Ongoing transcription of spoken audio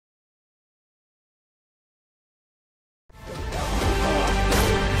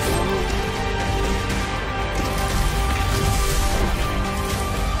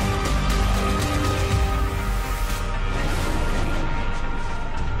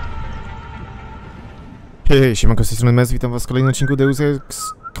Hej, siemanko, z tej strony Mes, witam was w kolejnym odcinku Deus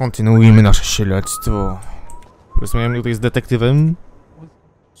Ex. Kontynuujemy nasze śledztwo. Rozmawiamy tutaj z detektywem.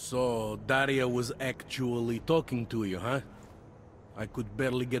 So, Daria was actually talking to you, huh? I could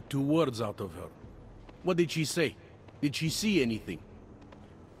barely get 2 words out of her. What did she say? Did she see anything?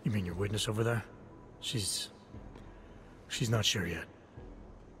 You mean your witness over there? She's not sure yet.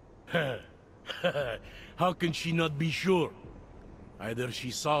 How can she not be sure? Either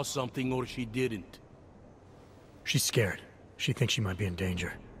she saw something or she didn't. She's scared. She thinks she might be in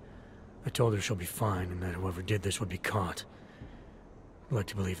danger. I told her she'll be fine and that whoever did this would be caught. I'd like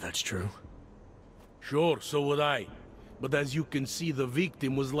to believe that's true. Sure, so would I. But as you can see, the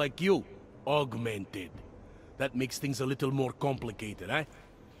victim was like you, augmented. That makes things a little more complicated, eh?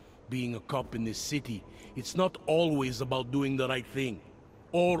 Being a cop in this city, it's not always about doing the right thing.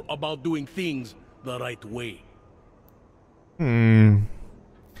 Or about doing things the right way.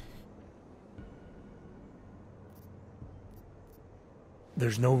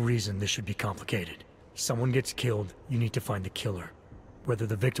 There's no reason this should be complicated. Someone gets killed, you need to find the killer. Whether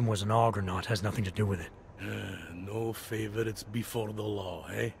the victim was an aug or not has nothing to do with it. No favorites before the law,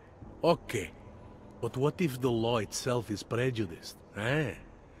 eh? Okay. But what if the law itself is prejudiced, eh?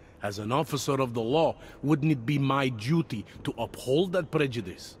 As an officer of the law, wouldn't it be my duty to uphold that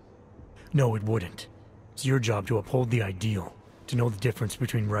prejudice? No, it wouldn't. It's your job to uphold the ideal, to know the difference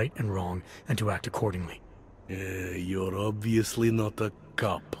between right and wrong, and to act accordingly. You're obviously not a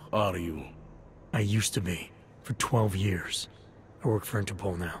cop, are you? I used to be, for 12 years. I work for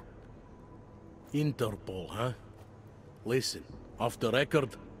Interpol now. Interpol, huh? Listen, off the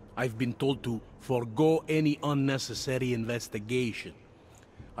record, I've been told to forego any unnecessary investigation.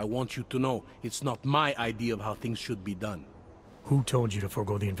 I want you to know, it's not my idea of how things should be done. Who told you to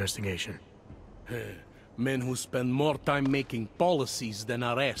forego the investigation? Men who spend more time making policies than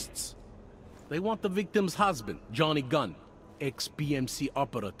arrests. They want the victim's husband, Johnny Gunn, ex-PMC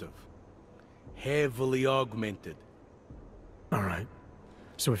operative. Heavily augmented. All right.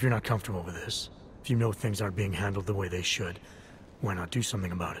 So if you're not comfortable with this, if you know things aren't being handled the way they should, why not do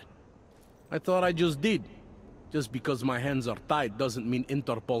something about it? I thought I just did. Just because my hands are tied doesn't mean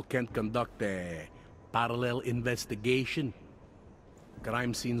Interpol can't conduct a parallel investigation.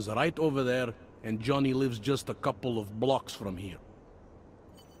 Crime scene's right over there, and Johnny lives just a couple of blocks from here.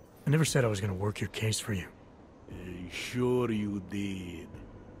 I never said I was gonna work your case for you. Sure you did.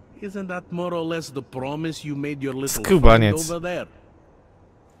 Isn't that more or less the promise you made your little Skubaniec. friend over there?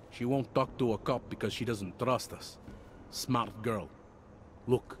 She won't talk to a cop because she doesn't trust us. Smart girl.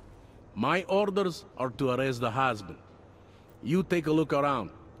 Look, my orders are to arrest the husband. You take a look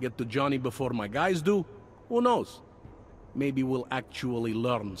around. Get to Johnny before my guys do. Who knows? Maybe we'll actually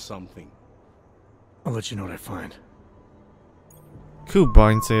learn something. I'll let you know what I find.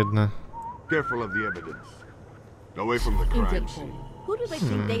 Kubańce jedne. Careful of the evidence. Away from the crime scene. Who do they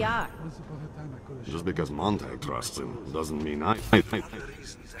think they are? Just because Montag trusts him doesn't mean I... I think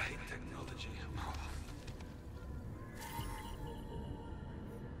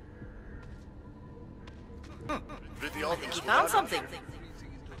he found something.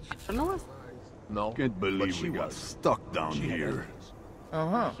 From the list. No. Can't believe we got stuck down here.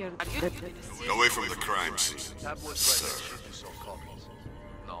 Away from the crime scene, sir.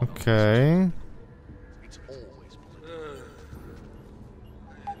 Okej.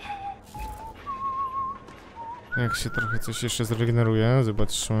 Jak się trochę coś jeszcze zregeneruje,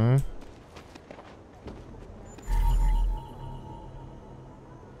 zobaczmy.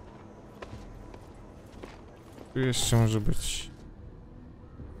 Tu jeszcze może być.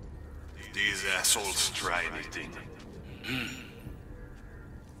 These assholes try anything.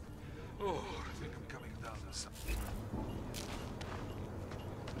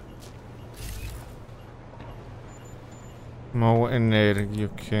 Mało energii,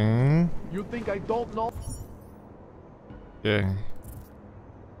 okej. You think I don't know? Okej.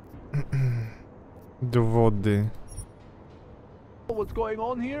 Dowody. What's going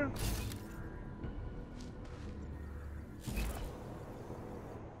on here?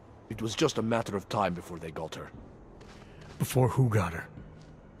 It was just a matter of time before they got her. Before who got her?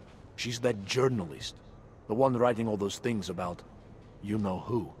 She's that journalist. The one writing all those things about... you know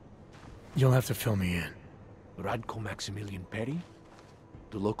who. You'll have to fill me in. Radko Maximilian Perry?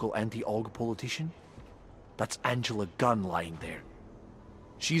 The local anti-AUG politician? That's Angela Gunn lying there.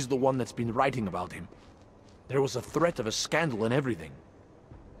 She's the one that's been writing about him. There was a threat of a scandal and everything.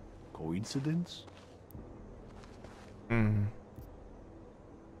 Coincidence?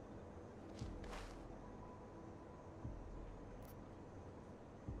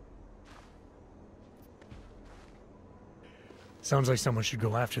 Sounds like someone should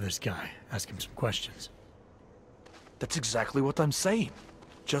go after this guy, ask him some questions. That's exactly what I'm saying.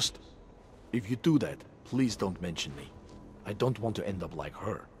 Just, if you do that, please don't mention me. I don't want to end up like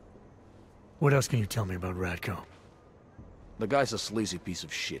her. What else can you tell me about Radko? The guy's a sleazy piece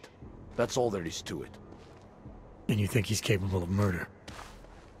of shit. That's all there is to it. And you think he's capable of murder?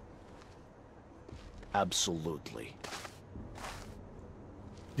 Absolutely.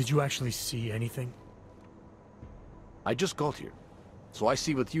 Did you actually see anything? I just got here, so I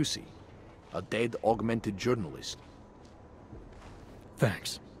see what you see. A dead, augmented journalist.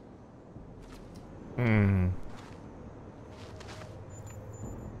 Thanks.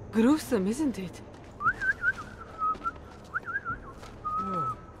 Gruesome, isn't it?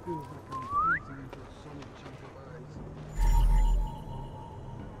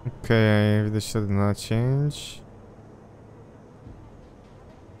 Okej, widać ślady nacięć.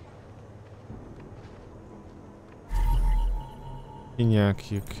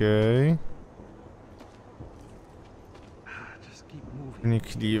 Piniaki, okej.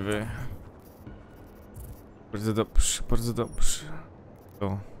 Wnikliwy. Bardzo dobrze, bardzo dobrze.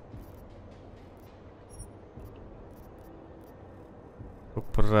 To.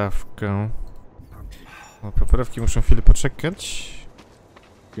 Poprawkę. No, poprawki muszą chwilę poczekać.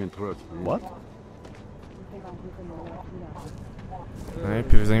 What?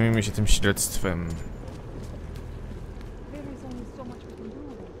 Najpierw zajmiemy się tym śledztwem.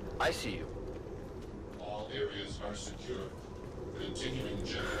 I see you. All areas are secure. Continuing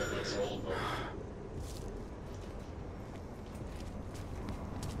general patrol mode.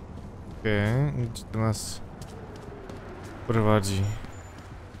 Okej, gdzie to nas prowadzi?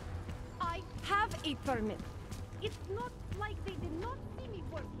 I have a permit. It's not like they did not see me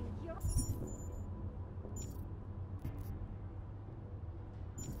working here.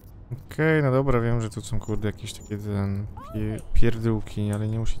 Okej, no dobra, wiem, że tu są kurde jakieś takie pierdółki, ale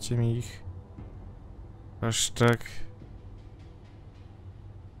nie musicie mi ich aż tak.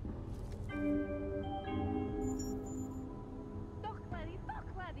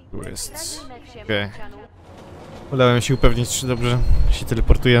 Tu jest. Okej. Udałem się upewnić, czy dobrze się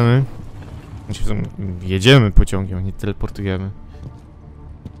teleportujemy. Znaczy, jedziemy pociągiem, a nie teleportujemy.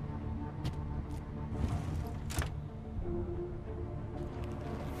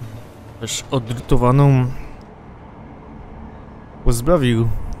 Też odrutowaną pozbawił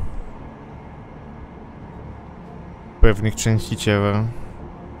pewnych części ciała.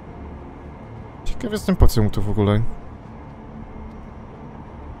 Ciekaw jestem, po co mu to w ogóle.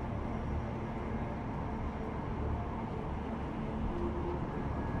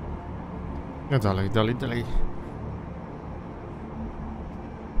 No dalej. Ciekaw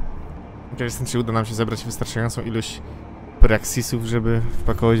jestem, czy uda nam się zebrać wystarczającą ilość praksisów, żeby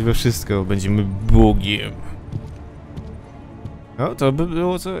wpakować we wszystko. Będziemy Bogiem. No, to by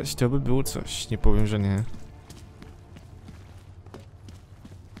było coś. Nie powiem, że nie.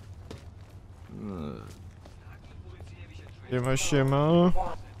 Siema.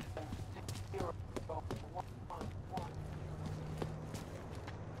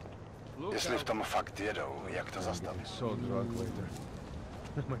 Jeśli w tom fakt wierzą, jak to zostawić? So drunk later.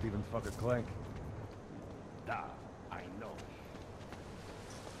 Might even fuck a clank.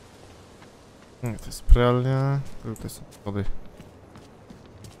 To jest pralnia. To są schody.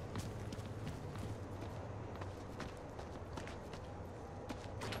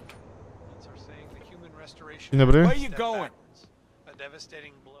 Dzień dobry. Where you going? A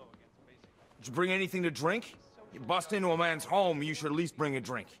devastating blow against basic. Did you bring anything to drink? You bust into a man's home, you should at least bring a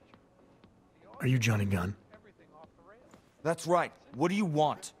drink. Are you Johnny Gunn? That's right. What do you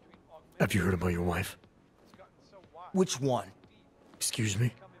want? Have you heard about your wife? Which one? Excuse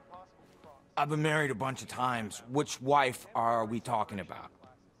me? I've been married a bunch of times. Which wife are we talking about?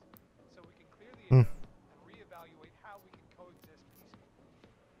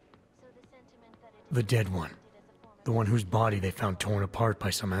 The dead one. The one whose body they found torn apart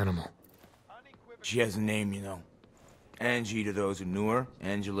by some animal. She has a name, you know. Angie to those who knew her,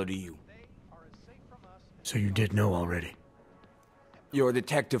 Angela to you. So you did know already? Your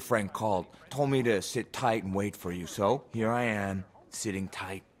detective friend called, told me to sit tight and wait for you, so here I am, sitting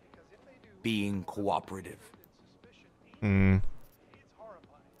tight, being cooperative. You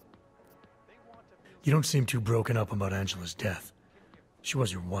don't seem too broken up about Angela's death. She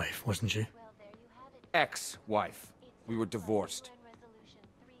was your wife, wasn't she? Ex-wife. We were divorced.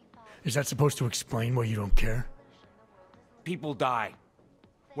 Is that supposed to explain why you don't care? People die.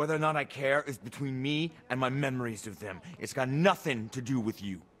 Whether or not I care is between me and my memories of them. It's got nothing to do with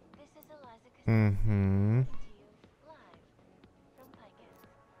you.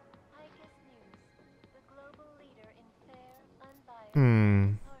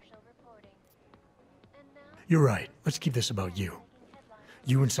 You're right. Let's keep this about you.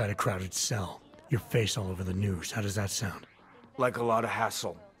 You inside a crowded cell. Your face all over the news. How does that sound? Like a lot of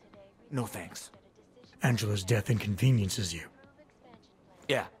hassle. No thanks. Angela's death inconveniences you.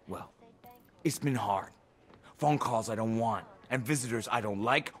 Yeah, well, it's been hard. Phone calls I don't want, and visitors I don't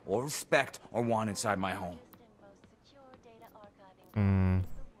like or respect or want inside my home.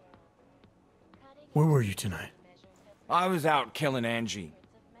 Where were you tonight? I was out killing Angie.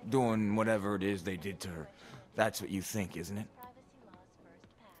 Doing whatever it is they did to her. That's what you think, isn't it?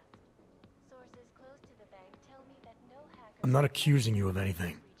 I'm not accusing you of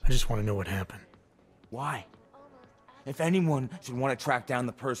anything. I just want to know what happened. Why? If anyone should want to track down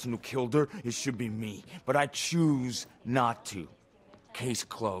the person who killed her, it should be me. But I choose not to. Case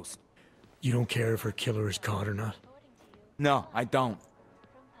closed. You don't care if her killer is caught or not? No, I don't.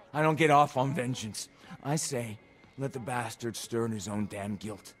 I don't get off on vengeance. I say, let the bastard stir in his own damn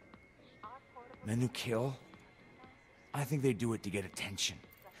guilt. Men who kill, I think they do it to get attention.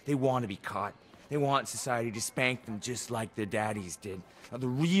 They want to be caught. They want society to spank them just like their daddies did. Now, the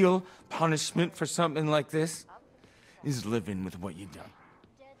real punishment for something like this is living with what you've done.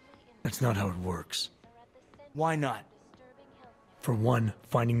 That's not how it works. Why not? For one,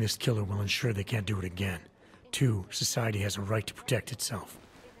 finding this killer will ensure they can't do it again. 2, society has a right to protect itself.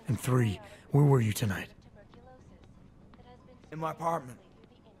 And 3, where were you tonight? In my apartment.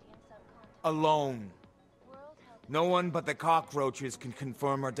 Alone. No one but the cockroaches can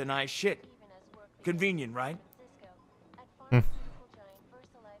confirm or deny shit. Convenient, right?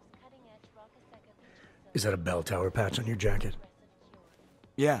 Is that a bell tower patch on your jacket?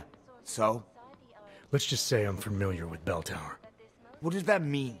 Yeah, so? Let's just say I'm familiar with bell tower. What does that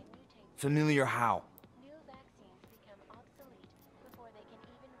mean? Familiar how?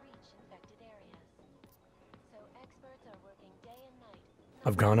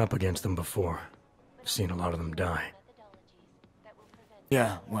 I've gone up against them before. Seen a lot of them die.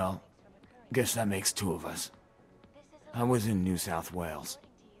 Yeah, well, guess that makes 2 of us. I was in New South Wales.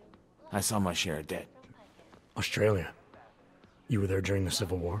 I saw my share of dead. Australia. You were there during the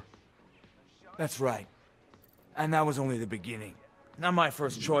Civil War? That's right. And that was only the beginning. Not my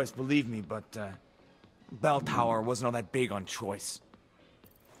first choice, believe me, but, Bell Tower wasn't all that big on choice.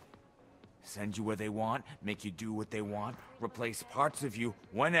 Send you where they want, make you do what they want, replace parts of you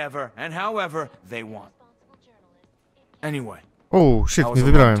whenever and however they want. Anyway. Oh, shit, nie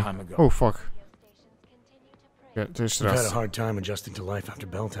wybrałem. Oh, fuck. Ja, to jeszcze I've had a raz. hard time adjusting to life after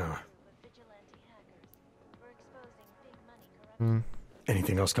bell tower.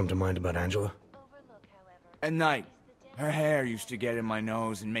 Anything else come to mind about Angela? At night, her hair used to get in my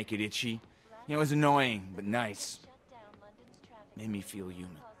nose and make it itchy. It was annoying, but nice. Made me feel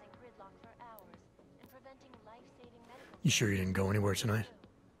human. You sure you didn't go anywhere tonight?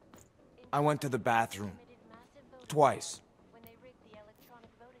 I went to the bathroom. Twice.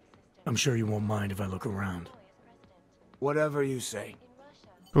 I'm sure you won't mind if I look around. Whatever you say.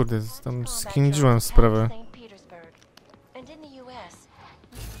 Kurde, tam skinidziłem sprawę. And in the US,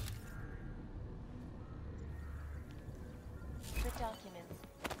 the documents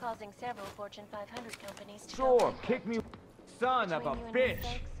causing several Fortune 500 companies to Sure, kick me, son of a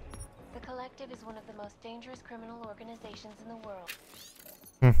bitch. The Collective is one of the most dangerous criminal organizations in the world.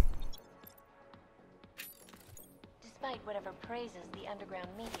 Despite whatever praises the underground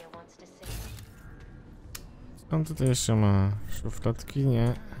media wants to sing. On tutaj jeszcze ma szufladki,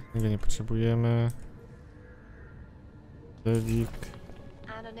 nie, tego nie potrzebujemy. Delik.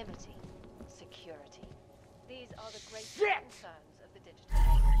 Anonymity, security. These are the great concerns of the digital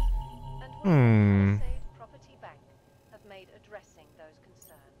age. And Safe Property Bank have made addressing those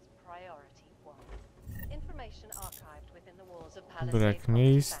concerns priority 1. Information archived within the walls of Brak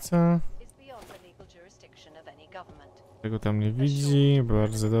miejsca. is beyond the legal jurisdiction of any government. Tego tam nie widzi,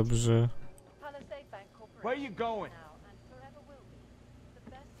 bardzo dobrze. Where you going?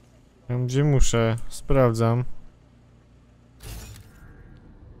 Tam gdzie muszę, sprawdzam.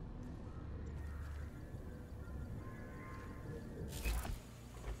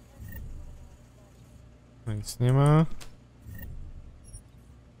 Nic nie ma.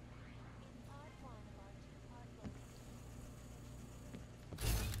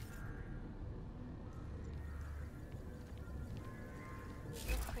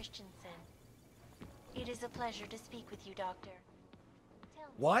 It is a pleasure to speak with you, Doctor.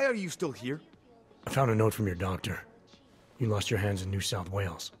 Why are you still here? I found a note from your doctor. You lost your hands in New South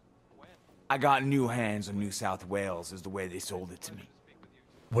Wales. I got new hands on New South Wales is the way they sold it to me.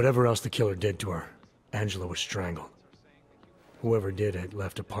 Whatever else the killer did to her, Angela was strangled. Whoever did it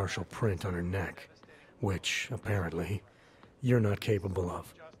left a partial print on her neck, which, apparently, you're not capable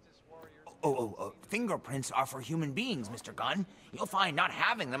of. Fingerprints are for human beings, Mr. Gunn. You'll find not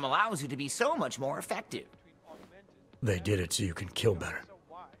having them allows you to be so much more effective. They did it so you can kill better.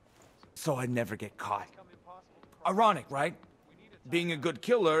 So I'd never get caught. Ironic, right? Being a good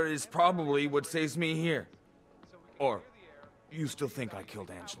killer is probably what saves me here. Or, you still think I killed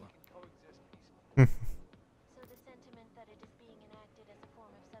Angela? So the sentiment that it is being enacted as a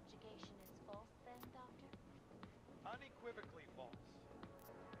form of subjugation is false then, Doctor? Unequivocally false.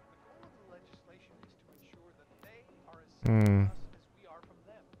 The goal of the legislation is to ensure that they are as similar to us as we are from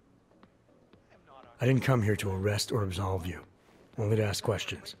them. I didn't come here to arrest or absolve you. Only to ask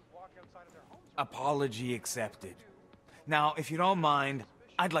questions. Apology accepted. Now, if you don't mind,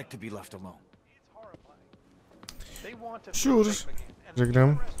 I'd like to be left alone. Sure.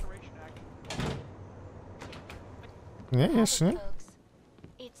 Żegnam. Nie, jeszcze nie?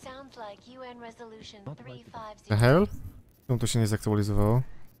 It sounds like UN Resolution 350. The hell? Czemu to się nie zaktualizowało?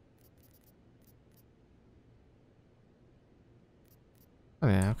 A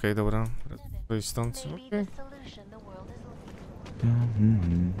nie, okej, dobra. Wyjść stąd, okej.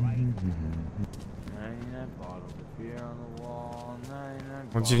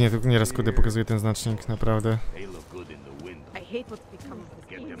 No dziwnie, tu nieraz kody pokazuje ten znacznik, naprawdę.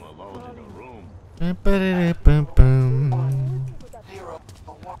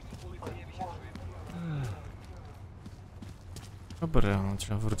 Dobra,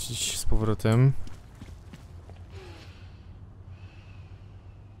 trzeba wrócić z powrotem.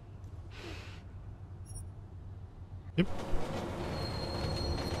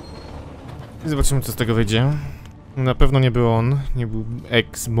 I zobaczymy, co z tego wyjdzie. Na pewno nie był on, nie był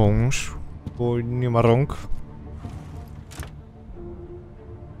ex-mąż, bo nie ma rąk.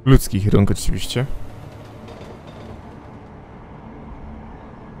 Ludzkich rąk oczywiście.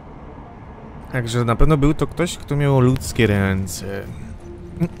 Także na pewno był to ktoś, kto miał ludzkie ręce.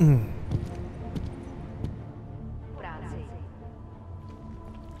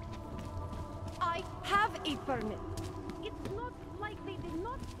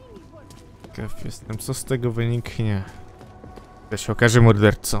 Ciekaw jestem, co z tego wyniknie. To się okaże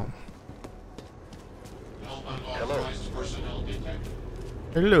mordercą.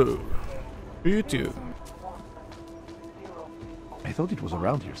 Hello. You too. I thought it was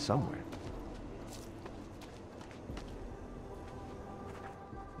around here somewhere.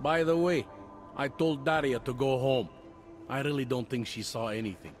 By the way, I told Daria to go home. I really don't think she saw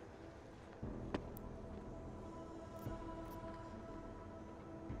anything.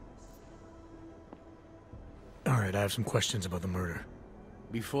 Alright, I have some questions about the murder.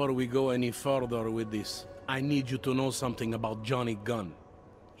 Before we go any further with this, I need you to know something about Johnny Gunn.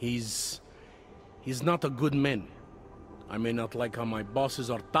 He's not a good man. I may not like how my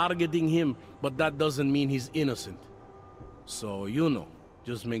bosses are targeting him, but that doesn't mean he's innocent. So, you know,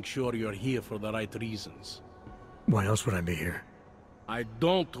 just make sure you're here for the right reasons. Why else would I be here? I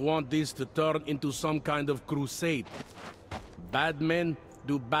don't want this to turn into some kind of crusade. Bad men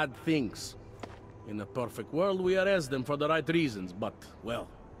do bad things. In a perfect world, we arrest them for the right reasons, but, well,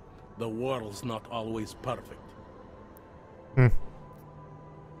 the world's not always perfect.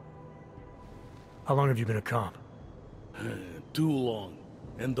 How long have you been a cop? Too long.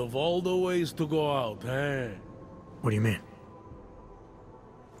 And of all the ways to go out, eh? What do you mean?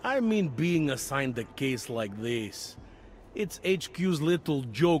 I mean being assigned a case like this. It's HQ's little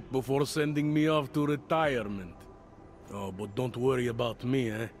joke before sending me off to retirement. Oh, but don't worry about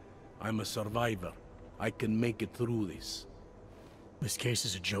me, eh? I'm a survivor. I can make it through this. This case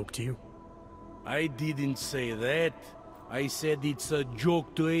is a joke to you? I didn't say that. I said it's a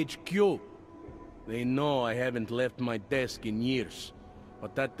joke to HQ. They know I haven't left my desk in years.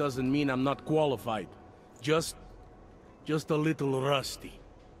 But that doesn't mean I'm not qualified. Just a little rusty.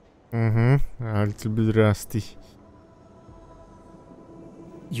 A little bit rusty.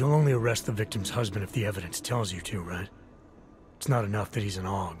 You'll only arrest the victim's husband if the evidence tells you to, right? It's not enough that he's an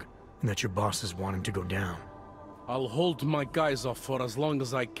AUG, and that your bosses want him to go down. I'll hold my guys off for as long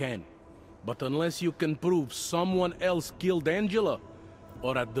as I can. But unless you can prove someone else killed Angela,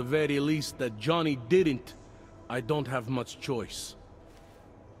 or at the very least that Johnny didn't, I don't have much choice.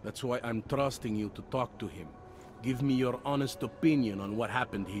 That's why I'm trusting you to talk to him. Give me your honest opinion on what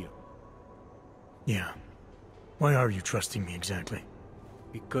happened here. Yeah. Why are you trusting me exactly?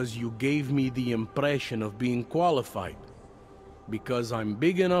 Because you gave me the impression of being qualified. Because I'm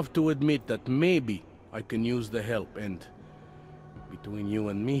big enough to admit that maybe I can use the help, and between you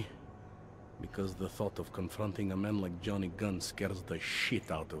and me, because the thought of confronting a man like Johnny Gunn scares the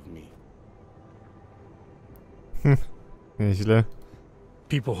shit out of me. Nieźle.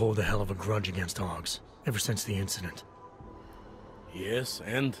 People hold a hell of a grudge against AUGs, ever since the incident. Yes,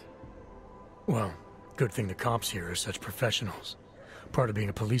 and? Well, good thing the cops here are such professionals. Part of being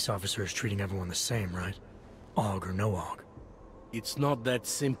a police officer is treating everyone the same, right? Og or no og. It's not that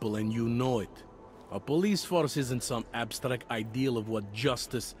simple, and you know it. A police force isn't some abstract ideal of what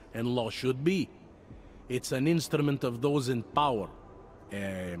justice and law should be. It's an instrument of those in power.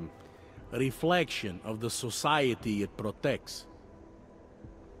 A reflection of the society it protects.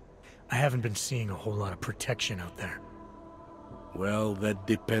 I haven't been seeing a whole lot of protection out there. Well, that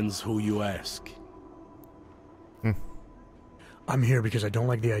depends who you ask. I'm here because I don't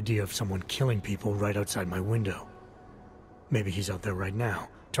like the idea of someone killing people right outside my window. Maybe he's out there right now,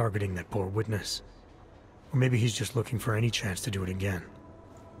 targeting that poor witness. Or maybe he's just looking for any chance to do it again.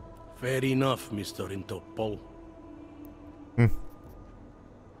 Fair enough, Mr. Interpol.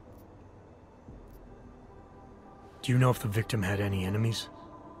 Do you know if the victim had any enemies?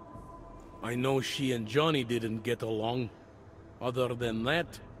 I know she and Johnny didn't get along. Other than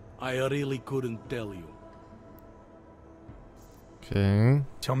that, I really couldn't tell you. Okay.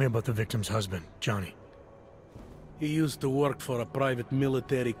 Tell me about the victim's husband, Johnny. He used to work for a private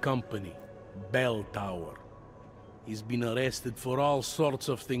military company, Bell Tower. He's been arrested for all sorts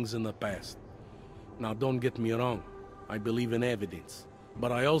of things in the past. Now, don't get me wrong. I believe in evidence.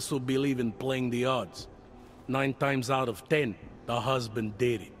 But I also believe in playing the odds. 9 times out of 10, the husband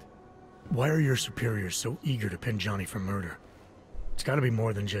did it. Why are your superiors so eager to pin Johnny for murder? It's gotta be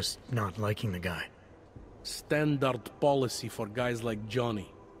more than just not liking the guy. Standard policy for guys like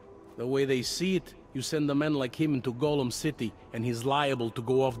Johnny. The way they see it, you send a man like him into Golem City, and he's liable to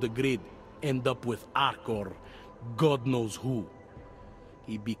go off the grid, end up with Ark or God knows who.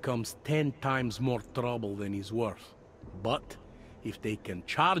 He becomes 10 times more trouble than he's worth. But if they can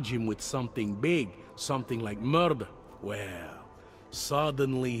charge him with something big, something like murder, well,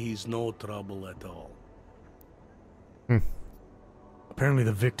 suddenly he's no trouble at all. Apparently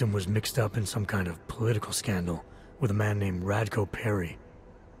the victim was mixed up in some kind of political scandal with a man named Radko Perry.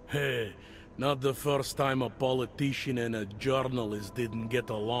 Hey, not the first time a politician and a journalist didn't get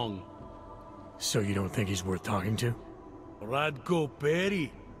along. So you don't think he's worth talking to? Radko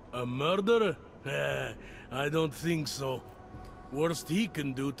Perry? A murderer? I don't think so. Worst he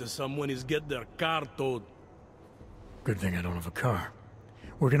can do to someone is get their car towed. Good thing I don't have a car.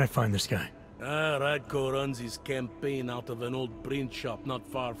 Where can I find this guy? Radko runs his campaign out of an old print shop not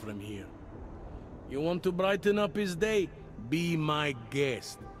far from here. You want to brighten up his day? Be my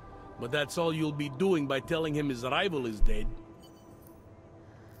guest. But that's all you'll be doing by telling him his rival is dead.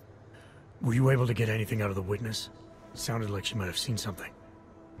 Were you able to get anything out of the witness? Sounded like she might have seen something.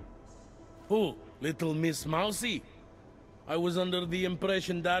 Who? Little Miss Mousy? I was under the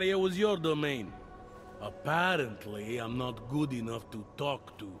impression Daria was your domain. Apparently, I'm not good enough to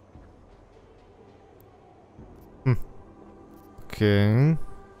talk to. Okay.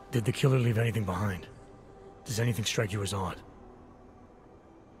 Did the killer leave anything behind? Does anything strike you as odd?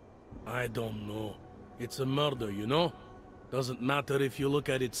 I don't know. It's a murder, you know? Doesn't matter if you look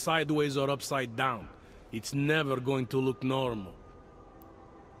at it sideways or upside down. It's never going to look normal.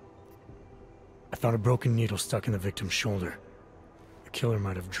 I found a broken needle stuck in the victim's shoulder. The killer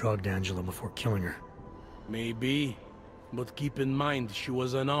might have drugged Angela before killing her. Maybe, but keep in mind she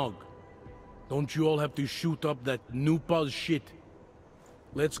was an og. Don't you all have to shoot up that new pause shit?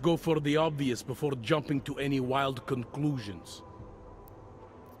 Let's go for the obvious before jumping to any wild conclusions.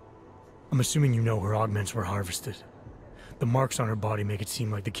 I'm assuming you know her augments were harvested. The marks on her body make it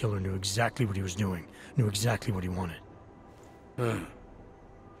seem like the killer knew exactly what he was doing, knew exactly what he wanted.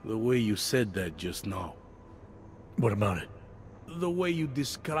 The way you said that just now. What about it? The way you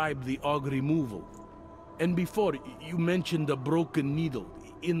described the og removal. And before, you mentioned a broken needle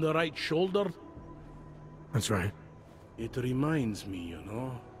in the right shoulder? That's right. It reminds me, you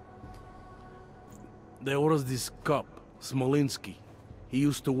know. There was this cop, Smolinski. He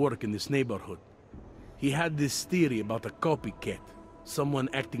used to work in this neighborhood. He had this theory about a copycat. Someone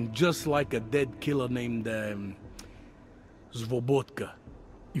acting just like a dead killer named, Svobotka.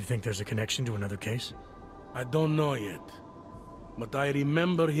 You think there's a connection to another case? I don't know yet. But I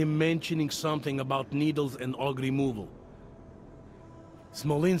remember him mentioning something about needles and og removal.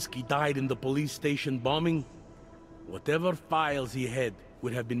 Smolinski died in the police station bombing. Whatever files he had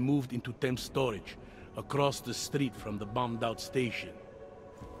would have been moved into temp storage, across the street from the bombed-out station.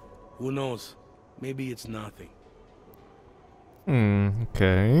 Who knows? Maybe it's nothing.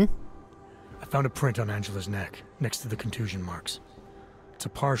 Okay. I found a print on Angela's neck, next to the contusion marks. It's a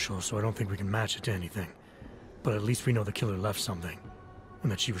partial, so I don't think we can match it to anything. But at least we know the killer left something,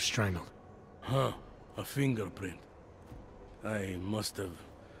 and that she was strangled. Huh, a fingerprint. I must have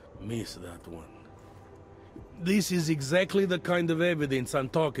missed that one. This is exactly the kind of evidence I'm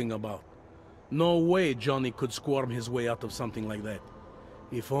talking about. No way Johnny could squirm his way out of something like that.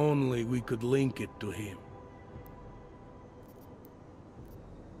 If only we could link it to him.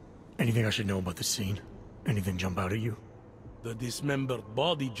 Anything I should know about the scene? Anything jump out at you? The dismembered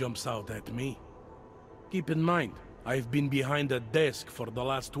body jumps out at me. Keep in mind, I've been behind a desk for the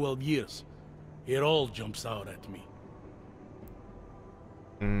last 12 years. It all jumps out at me.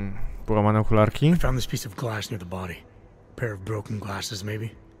 Połamane okularki. I found this piece of glass near the body. A pair of broken glasses,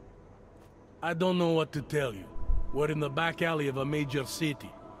 maybe? I don't know what to tell you. We're in the back alley of a major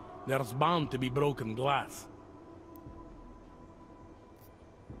city. There's bound to be broken glass.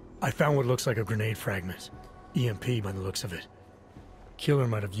 I found what looks like a grenade fragment. EMP by the looks of it. Killer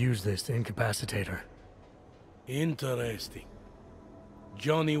might have used this to incapacitate her. Interesting.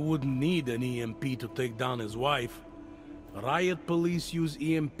 Johnny wouldn't need an EMP to take down his wife. Riot police use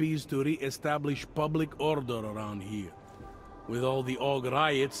EMPs to re-establish public order around here. With all the AUG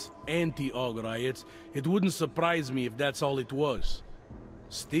riots, anti-AUG riots, it wouldn't surprise me if that's all it was.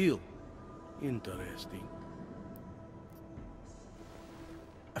 Still, interesting.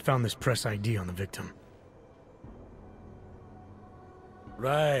 I found this press ID on the victim.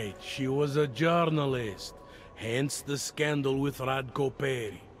 Right, she was a journalist. Hence the scandal with Radko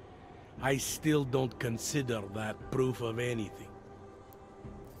Perry. I still don't consider that proof of anything.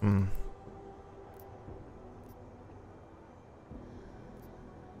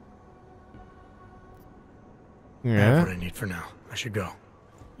 I have what I need for now. I should go.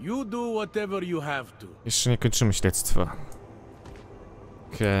 You do whatever you have to. Jeszcze nie kończymy śledztwa.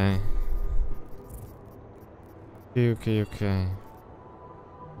 Okej. Okej.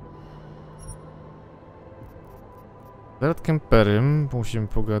 Z Radkiem Perrym musimy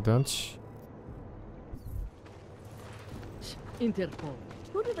pogadać. Interpol.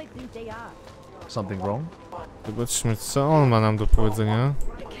 Who do they think they are? Something wrong? Zobaczmy, co on ma nam do powiedzenia.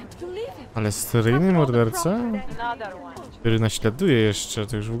 Ale seryjny morderca? Który naśladuje jeszcze,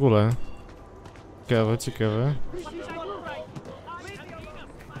 to już w ogóle. Ciekawe.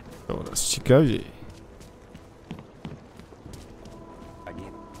 Coraz ciekawiej.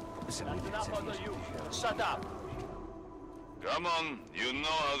 Come on, you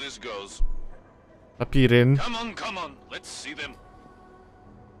know how this goes. Papiryn. Come on, let's see them.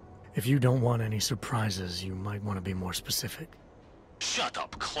 If you don't want any surprises, you might want to be more specific. Shut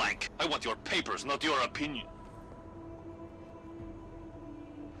up, Clank. I want your papers, not your opinion.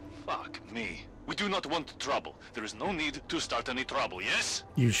 Fuck me. We do not want trouble. There is no need to start any trouble, yes?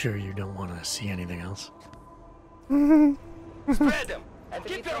 You sure you don't want to see anything else? Spread them and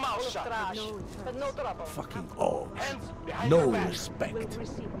keep your mouth shut. But no trouble. Fucking all. Hands behind No your back. respect.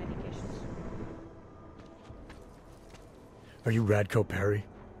 Are you Radko Perry?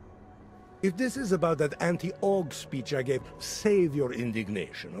 If this is about that anti-AUG speech I gave, save your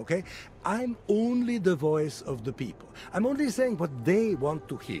indignation, okay? I'm only the voice of the people. I'm only saying what they want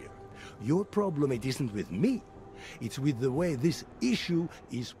to hear. Your problem, it isn't with me. It's with the way this issue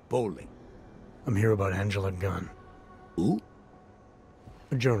is polling. I'm here about Angela Gunn. Who?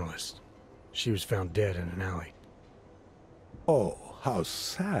 A journalist. She was found dead in an alley. Oh, how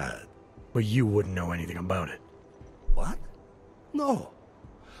sad. But you wouldn't know anything about it. What? No.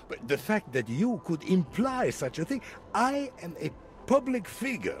 But the fact that you could imply such a thing, I am a public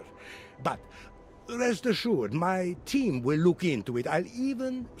figure. But rest assured, my team will look into it. I'll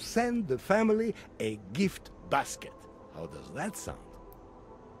even send the family a gift basket. How does that sound?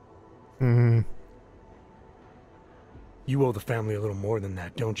 You owe the family a little more than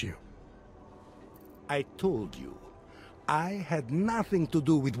that, don't you? I told you. I had nothing to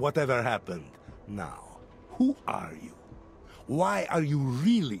do with whatever happened. Now, who are you? Why are you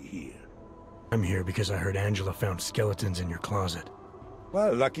really here? I'm here because I heard Angela found skeletons in your closet.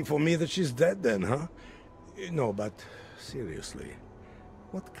 Well, lucky for me that she's dead then, huh? No, but seriously,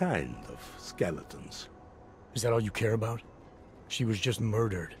 what kind of skeletons? Is that all you care about? She was just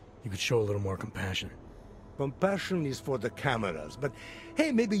murdered. You could show a little more compassion. Compassion is for the cameras, but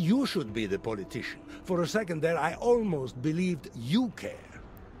hey, maybe you should be the politician. For a second there, I almost believed you care.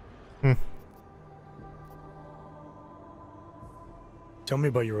 Tell me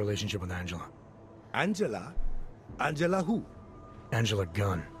about your relationship with Angela. Angela? Angela who? Angela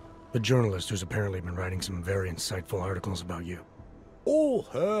Gunn, the journalist who's apparently been writing some very insightful articles about you. Oh,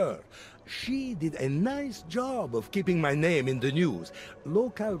 her. She did a nice job of keeping my name in the news.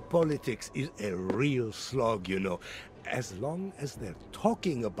 Local politics is a real slog, you know. As long as they're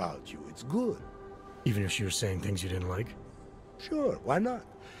talking about you, it's good. Even if she was saying things you didn't like? Sure, why not?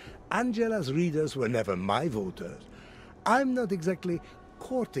 Angela's readers were never my voters. I'm not exactly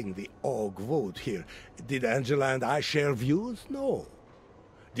courting the AUG vote here. Did Angela and I share views? No.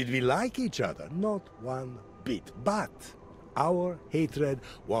 Did we like each other? Not one bit. But our hatred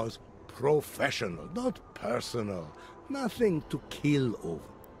was professional, not personal. Nothing to kill over.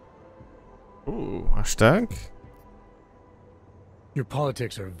 Aż tak? Your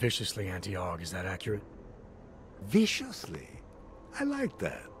politics are viciously anti-AUG, is that accurate? Viciously? I like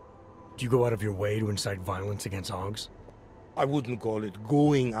that. Do you go out of your way to incite violence against AUGs? I wouldn't call it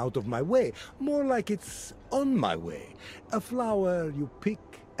going out of my way. More like it's on my way. A flower you pick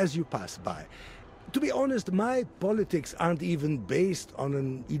as you pass by. To be honest, my politics aren't even based on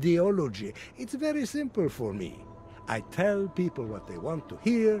an ideology. It's very simple for me. I tell people what they want to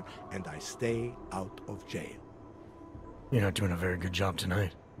hear, and I stay out of jail. You're not doing a very good job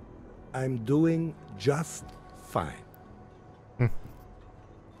tonight. I'm doing just fine.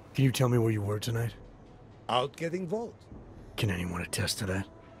 Can you tell me where you were tonight? Out getting votes. Can anyone attest to that?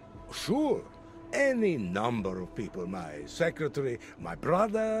 Sure. Any number of people. My secretary, my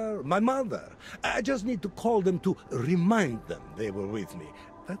brother, my mother. I just need to call them to remind them they were with me.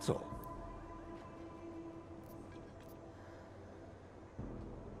 That's all.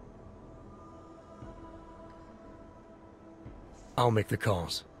 I'll make the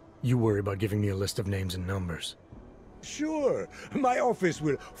calls. You worry about giving me a list of names and numbers. Sure. My office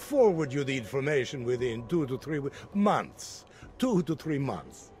will forward you the information within 2 to 3 months. 2 to 3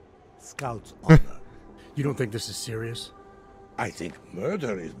 months. Scout's honor. You don't think this is serious? I think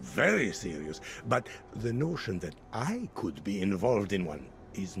murder is very serious, but the notion that I could be involved in one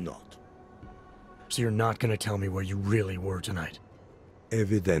is not. So you're not gonna tell me where you really were tonight?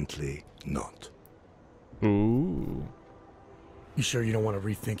 Evidently not. Ooh. You sure you don't want to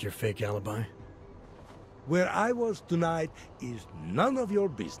rethink your fake alibi? Where I was tonight is none of your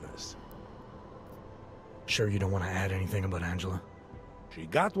business. Sure you don't want to add anything about Angela? She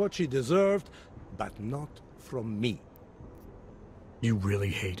got what she deserved, but not from me. You really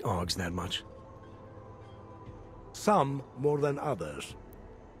hate AUGs that much? Some more than others.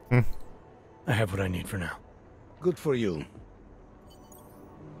 I have what I need for now. Good for you.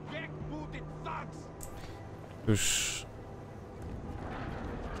 Już...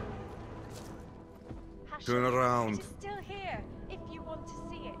 Turn around. It is still here, if you want to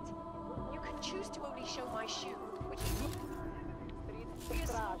see it. You can choose to only show my shoe, which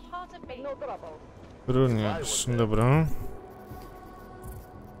is part of me. Również, dobra.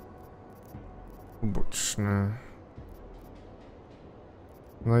 Uboczne.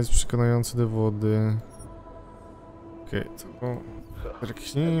 No jest przekonujące dowody. Okej, to...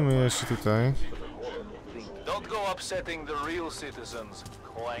 Zerknijmy jeszcze tutaj. Don't go upsetting the real citizens,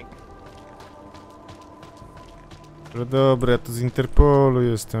 Clank. No dobra, ja tu z Interpolu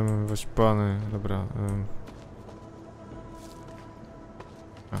jestem waśpany. Dobra.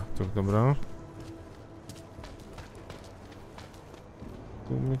 A, tu dobra.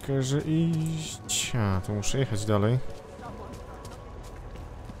 Tu mi każe iść. A, to muszę jechać dalej.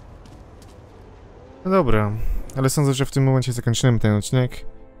 No dobra, ale sądzę, że w tym momencie zakończymy ten odcinek.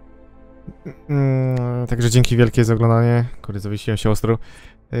 Także dzięki wielkie za oglądanie. Kurde, zawiesiłem się ostro.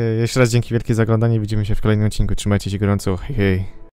 Jeszcze raz dzięki wielkie za oglądanie. Widzimy się w kolejnym odcinku. Trzymajcie się gorąco. Hej, hej.